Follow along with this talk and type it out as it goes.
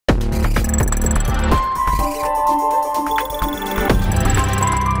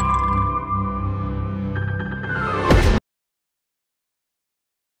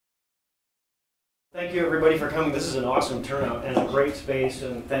thank you everybody for coming. This is an awesome turnout and a great space,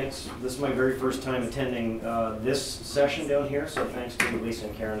 and thanks. This is my very first time attending this session down here, so thanks to Lisa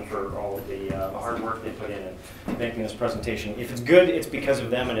and Karen for all of the hard work they put in making this presentation. If it's good, it's because of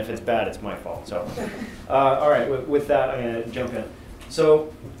them, and if it's bad, it's my fault. So, all right, with that, I'm going to jump in.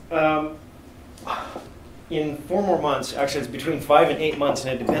 So, in 4 more months, actually it's between 5 and 8 months,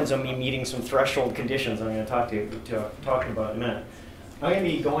 and it depends on me meeting some threshold conditions I'm going to talk about in a minute. I'm going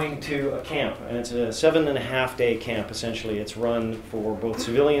to be going to a camp, and it's a 7.5-day camp, essentially. It's run for both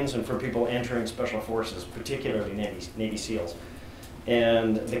civilians and for people entering special forces, particularly Navy SEALs.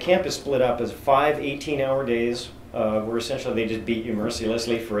 And the camp is split up as 5 18-hour days, where essentially they just beat you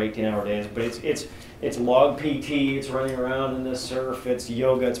mercilessly for 18-hour days. But it's log PT, it's running around in the surf, it's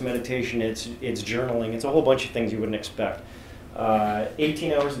yoga, it's meditation, it's journaling, it's a whole bunch of things you wouldn't expect.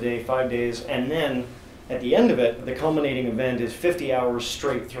 18 hours a day, 5 days, and then at the end of it, the culminating event is 50 hours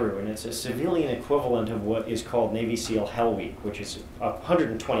straight through, and it's a civilian equivalent of what is called Navy SEAL Hell Week, which is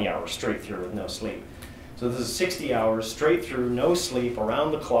 120 hours straight through with no sleep. So this is 60 hours straight through, no sleep,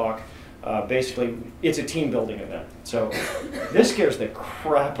 around the clock. Basically, it's a team building event. So this scares the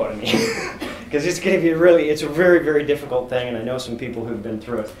crap out of me because it's going to be it's a very, very difficult thing, and I know some people who've been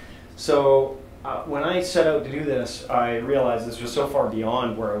through it. So when I set out to do this, I realized this was so far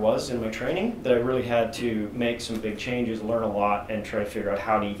beyond where I was in my training that I really had to make some big changes, learn a lot, and try to figure out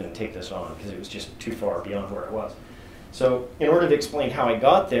how to even take this on, because it was just too far beyond where I was. So in order to explain how I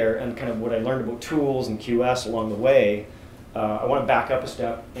got there and kind of what I learned about tools and QS along the way, I want to back up a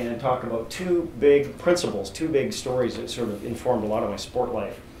step and talk about 2 big principles, 2 big stories that sort of informed a lot of my sport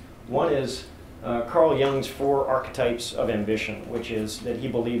life. One is Carl Jung's 4 archetypes of ambition, which is that he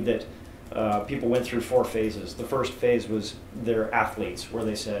believed that people went through 4 phases. The first phase was their athletes, where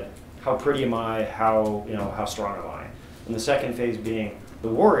they said, how pretty am I, how strong am I? And the second phase being the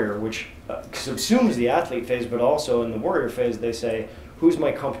warrior, which subsumes the athlete phase, but also in the warrior phase they say, who's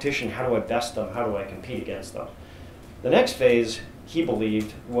my competition, how do I best them, how do I compete against them? The next phase, he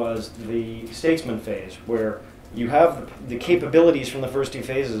believed, was the statesman phase, where you have the capabilities from the first 2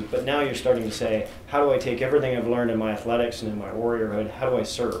 phases, but now you're starting to say, how do I take everything I've learned in my athletics and in my warriorhood, how do I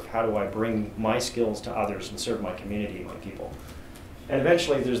serve? How do I bring my skills to others and serve my community, my people? And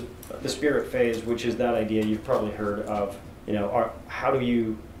eventually there's the spirit phase, which is that idea you've probably heard of, how do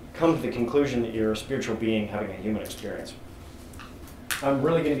you come to the conclusion that you're a spiritual being having a human experience? I'm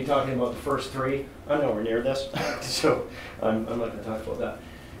really going to be talking about the first 3. I'm nowhere near this, so I'm not going to talk about that.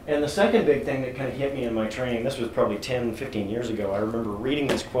 And the second big thing that kind of hit me in my training, this was probably 10, 15 years ago, I remember reading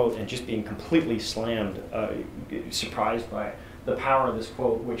this quote and just being completely slammed, surprised by the power of this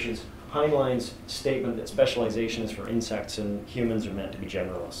quote, which is Heinlein's statement that specialization is for insects and humans are meant to be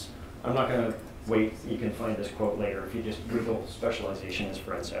generalists. I'm not going to wait, you can find this quote later. If you just Google specialization is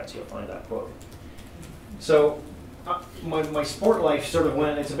for insects, you'll find that quote. So my sport life sort of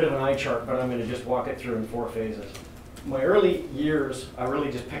went, it's a bit of an eye chart, but I'm going to just walk it through in 4 phases. My early years, I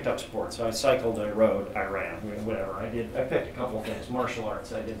really just picked up sports. I cycled, I rode, I ran, whatever. I picked a couple of things, martial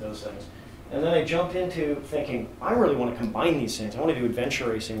arts, I did those things. And then I jumped into thinking, I really want to combine these things. I want to do adventure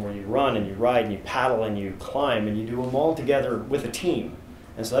racing where you run and you ride and you paddle and you climb and you do them all together with a team.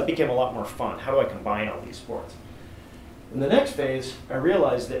 And so that became a lot more fun. How do I combine all these sports? In the next phase, I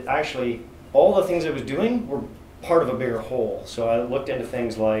realized that actually all the things I was doing were part of a bigger whole. So I looked into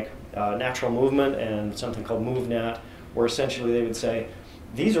things like natural movement and something called MoveNat, where essentially they would say,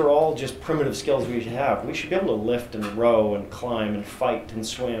 these are all just primitive skills we should have. We should be able to lift and row and climb and fight and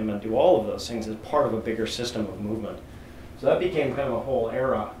swim and do all of those things as part of a bigger system of movement. So that became kind of a whole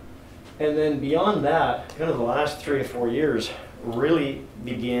era. And then beyond that, kind of the last 3 to 4 years, really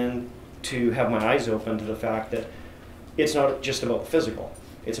began to have my eyes open to the fact that it's not just about the physical.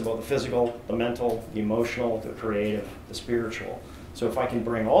 It's about the physical, the mental, the emotional, the creative, the spiritual. So if I can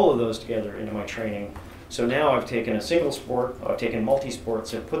bring all of those together into my training, so now I've taken a single sport, I've taken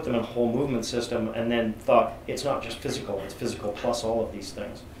multi-sports, and put them in a whole movement system, and then thought it's not just physical, it's physical plus all of these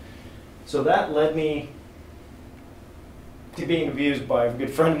things. So that led me to being abused by a good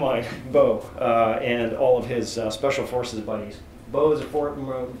friend of mine, Bo, and all of his Special Forces buddies. Bo is a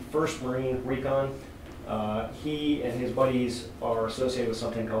 1st Marine Recon. He and his buddies are associated with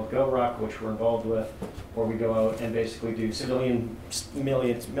something called GoRuck, which we're involved with, where we go out and basically do civilian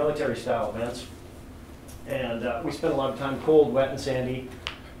military-style events. And we spend a lot of time cold, wet, and sandy,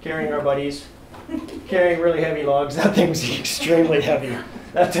 carrying our buddies, carrying really heavy logs. That thing was extremely heavy.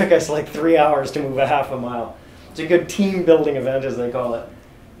 That took us like 3 hours to move a half a mile. It's a good team building event, as they call it.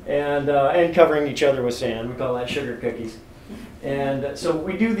 And covering each other with sand. We call that sugar cookies. And so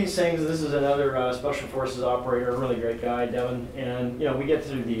we do these things. This is another Special Forces operator, a really great guy, Devin. And we get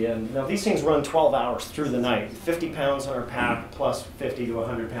through the end. Now these things run 12 hours through the night, 50 pounds on our pack, plus 50 to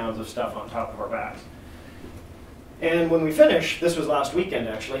 100 pounds of stuff on top of our backs. And when we finish, this was last weekend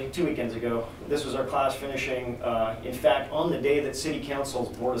actually, 2 weekends ago, this was our class finishing, in fact, on the day that City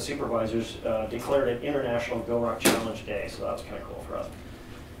Council's Board of Supervisors declared it International Go Rock Challenge Day, so that was kind of cool for us.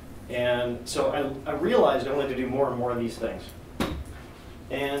 And so I realized I wanted to do more and more of these things.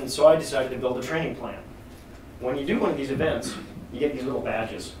 And so I decided to build a training plan. When you do one of these events, you get these little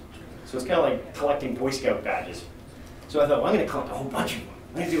badges. So it's kind of like collecting Boy Scout badges. So I thought, well, I'm going to collect a whole bunch of them.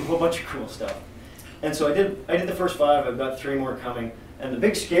 I'm going to do a whole bunch of cool stuff. And so I did the first 5, I've got 3 more coming. And the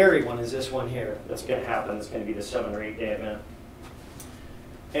big scary one is this one here that's going to happen. It's going to be the 7 or 8 day event.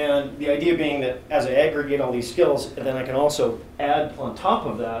 And the idea being that as I aggregate all these skills, then I can also add on top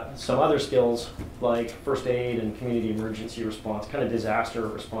of that some other skills like first aid and community emergency response, kind of disaster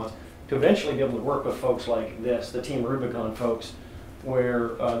response, to eventually be able to work with folks like this, the Team Rubicon folks, where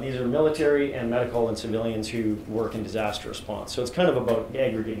these are military and medical and civilians who work in disaster response. So it's kind of about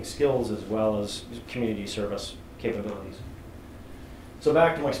aggregating skills as well as community service capabilities. So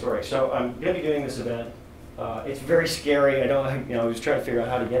back to my story. So I'm going to be doing this event. It's very scary. I was trying to figure out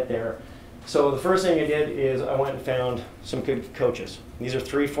how to get there. So the first thing I did is I went and found some good coaches. These are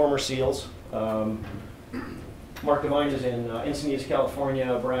 3 former SEALs. Mark Devine is in Encinitas,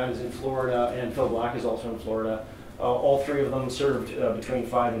 California. Brad is in Florida, and Phil Black is also in Florida. All 3 of them served between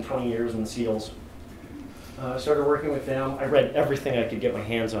 5 and 20 years in the SEALs. Started working with them. I read everything I could get my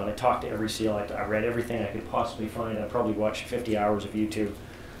hands on. I talked to every SEAL. I read everything I could possibly find. I probably watched 50 hours of YouTube.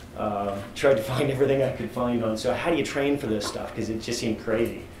 Tried to find everything I could find on. So how do you train for this stuff? Because it just seemed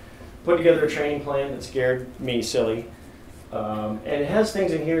crazy. Put together a training plan that scared me silly. And it has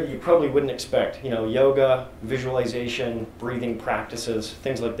things in here that you probably wouldn't expect. Yoga, visualization, breathing practices,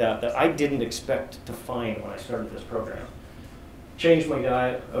 things like that I didn't expect to find when I started this program. Changed my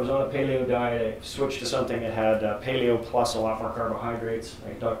diet. I was on a paleo diet. I switched to something that had paleo plus a lot more carbohydrates.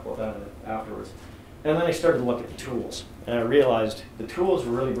 I can talk about that afterwards. And then I started to look at the tools. And I realized the tools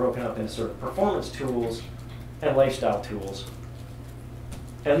were really broken up into sort of performance tools and lifestyle tools.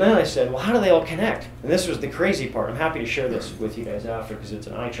 And then I said, well, how do they all connect? And this was the crazy part. I'm happy to share this with you guys after because it's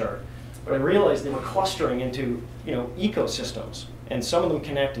an eye chart. But I realized they were clustering into ecosystems. And some of them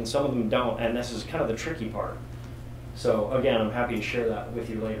connect and some of them don't. And this is kind of the tricky part. So again, I'm happy to share that with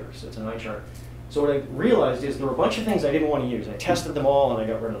you later. So it's an eye chart. So what I realized is there were a bunch of things I didn't want to use. I tested them all and I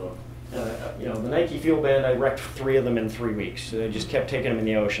got rid of them. The Nike Fuel Band, I wrecked 3 of them in 3 weeks. So I just kept taking them in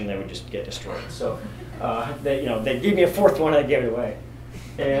the ocean. They would just get destroyed. So they gave me a 4th one. I gave it away.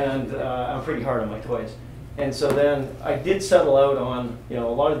 And I'm pretty hard on my toys. And so then I did settle out on a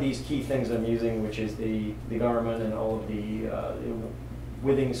lot of these key things I'm using, which is the Garmin and all of the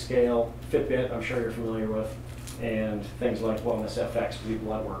Withing scale, Fitbit, I'm sure you're familiar with, and things like Wellness FX to do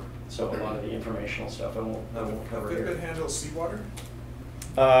blood work. So a lot of the informational stuff I won't cover here. Fitbit handles seawater?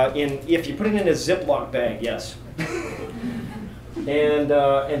 If you put it in a Ziploc bag, yes.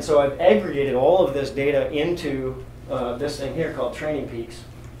 And so I've aggregated all of this data into this thing here called Training Peaks.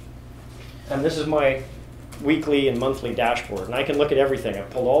 And this is my weekly and monthly dashboard. And I can look at everything. I've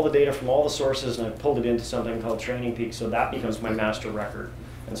pulled all the data from all the sources and I've pulled it into something called Training Peaks, so that becomes my master record.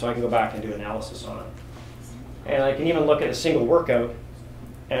 And so I can go back and do analysis on it. And I can even look at a single workout,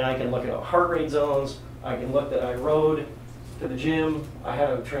 and I can look at heart rate zones. I can look that I rode to the gym, I had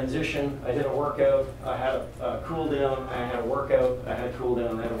a transition, I did a workout, I had a cool down, I had a workout, I had a cool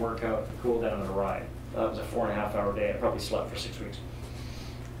down, I had a workout, a cool down, and a ride. That was a 4.5-hour day. I probably slept for 6 weeks.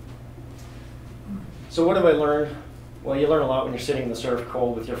 So what have I learned? Well, you learn a lot when you're sitting in the surf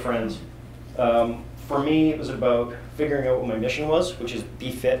cold with your friends. For me, it was about figuring out what my mission was, which is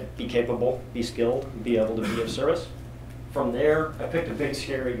be fit, be capable, be skilled, be able to be of service. From there, I picked a big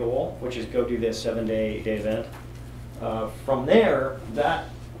scary goal, which is go do this 7-day, 8-day event. From there,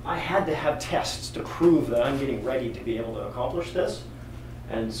 I had to have tests to prove that I'm getting ready to be able to accomplish this.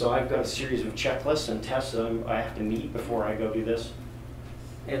 And so I've got a series of checklists and tests that I have to meet before I go do this.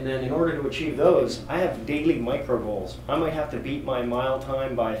 And then in order to achieve those, I have daily micro goals. I might have to beat my mile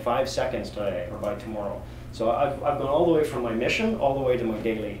time by 5 seconds today or by tomorrow. So I've gone all the way from my mission all the way to my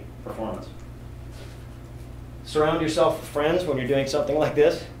daily performance. Surround yourself with friends when you're doing something like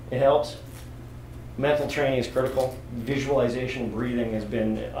this. It helps. Mental training is critical. Visualization, breathing has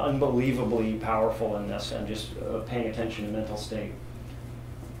been unbelievably powerful in this, and just paying attention to mental state.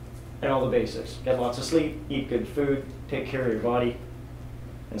 And all the basics. Get lots of sleep, eat good food, take care of your body,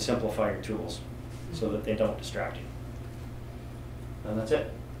 and simplify your tools so that they don't distract you. And that's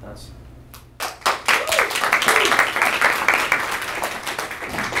it.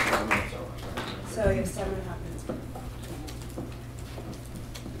 So you have 7.5 minutes.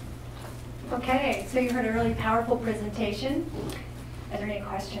 Okay, so you heard a really powerful presentation. Are there any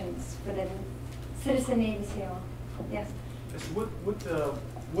questions for the citizen Navy SEAL? Yes? So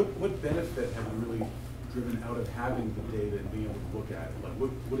what benefit have you really driven out of having the data and being able to look at it? Like,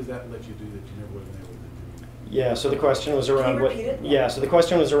 what does that let you do that you never would have been able to do? Yeah, so the question was around Can you repeat it? Yeah, so the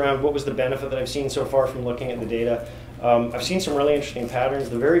question was around what was the benefit that I've seen so far from looking at the data. I've seen some really interesting patterns.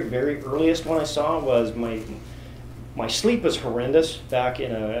 The very, very earliest one I saw was my sleep was horrendous back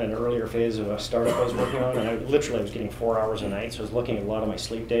in an earlier phase of a startup I was working on, and I literally was getting 4 hours a night, so I was looking at a lot of my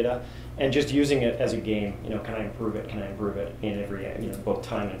sleep data and just using it as a game. You know, can I improve it? Can I improve it in every, both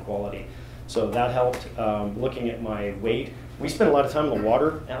time and quality? So that helped. Looking at my weight, we spend a lot of time in the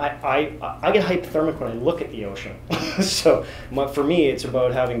water, and I get hypothermic when I look at the ocean. So for me, it's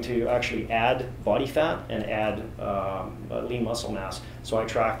about having to actually add body fat and add lean muscle mass. So I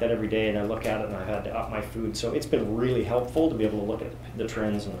track that every day, and I look at it, and I've had to up my food. So it's been really helpful to be able to look at the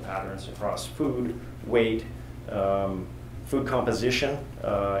trends and the patterns across food, weight, food composition,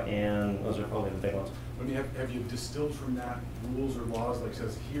 and those are probably the big ones. I mean, have you distilled from that rules or laws, like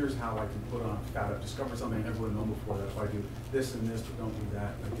says, here's how I can put on fat? I've discovered something I never would have known before, that if I do this and this, but don't do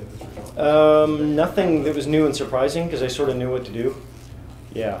that, I get this result. Nothing that was new and surprising, because I sort of knew what to do.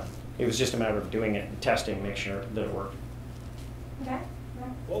 Yeah, it was just a matter of doing it, testing, make sure that it worked. Okay.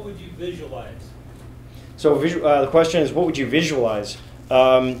 What would you visualize? So the question is, what would you visualize?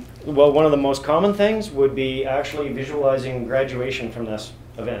 Well, one of the most common things would be actually visualizing graduation from this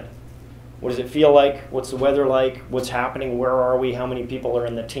event. What does it feel like? What's the weather like? What's happening? Where are we? How many people are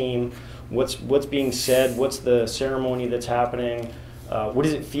in the team? What's being said? What's the ceremony that's happening? What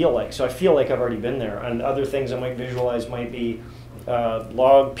does it feel like? So I feel like I've already been there. And other things I might visualize might be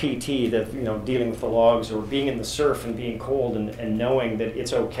log PT, that dealing with the logs, or being in the surf and being cold and knowing that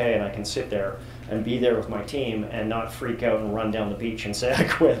it's okay and I can sit there and be there with my team and not freak out and run down the beach and say I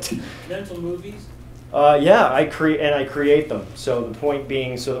quit. Mental movies? Yeah, I create them. So the point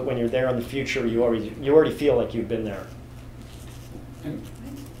being, so that when you're there in the future, you already feel like you've been there. And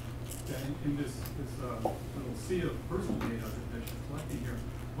in this little sea of personal data that you're collecting here,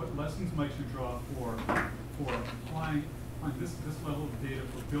 what lessons might you draw for applying this level of data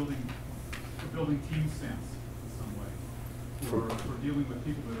for building team sense in some way, for dealing with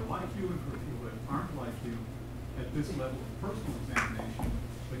people that are like you and for people that aren't like you at this level of personal examination,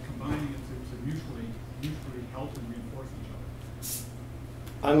 but combining it to mutually help and reinforce each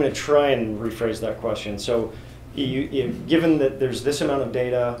other? I'm going to try and rephrase that question. So, given that there's this amount of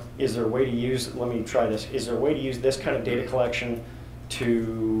data, is there a way to use? Let me try this. Is there a way to use this kind of data collection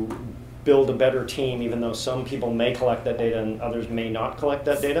to build a better team, even though some people may collect that data and others may not collect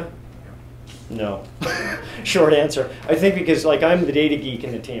that data? No. Short answer. I think because I'm the data geek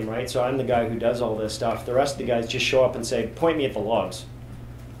in the team, right? So I'm the guy who does all this stuff. The rest of the guys just show up and say, point me at the logs.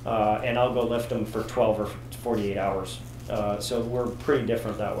 And I'll go lift them for 12 or 48 hours. So we're pretty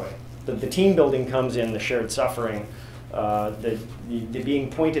different that way. The team building comes in the shared suffering, the being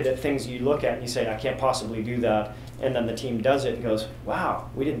pointed at things you look at and you say, I can't possibly do that. And then the team does it and goes, wow,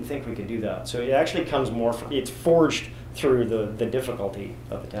 we didn't think we could do that. So it actually comes more, it's forged through the difficulty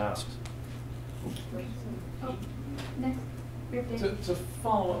of the tasks. Oh, next. To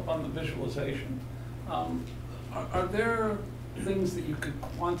follow up on the visualization, are there things that you could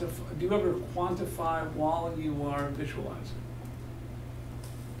quantify? Do you ever quantify while you are visualizing?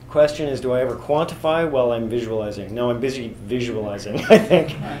 Question is, do I ever quantify while I'm visualizing? No, I'm busy visualizing, I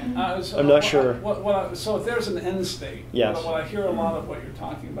think. So I'm not sure. So if there's an end state, yes. What I hear a lot of what you're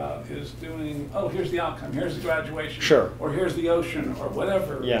talking about is doing, oh, here's the outcome, here's the graduation, sure, or here's the ocean, or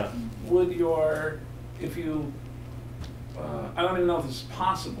whatever. Yeah. Would if you, I don't even know if this is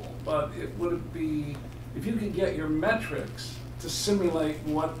possible, but would it be, if you could get your metrics to simulate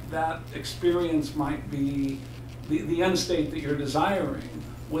what that experience might be, the end state that you're desiring,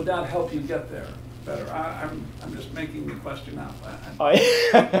 would that help you get there better? I'm just making the question out.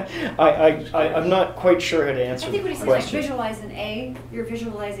 I'm not quite sure how to answer the question. I think what he said, like visualize an A, you're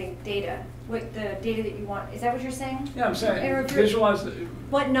visualizing data, what the data that you want. Is that what you're saying? Yeah, I'm saying visualize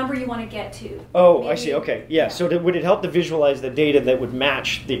what number you want to get to. Oh, maybe. I see. Okay, yeah. So would it help to visualize the data that would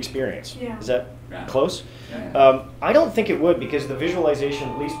match the experience? Yeah. Is that close? Yeah. I don't think it would, because the visualization,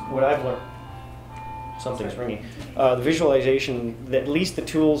 at least what I've learned, something's ringing. The visualization, at least the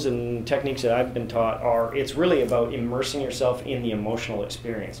tools and techniques that I've been taught it's really about immersing yourself in the emotional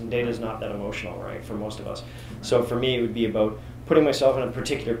experience. And data is not that emotional, right, for most of us. So for me, it would be about putting myself in a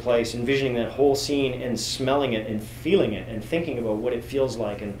particular place, envisioning that whole scene and smelling it and feeling it and thinking about what it feels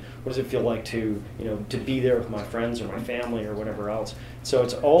like and what does it feel like to, to be there with my friends or my family or whatever else. So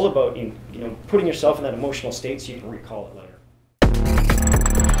it's all about, putting yourself in that emotional state so you can recall it later.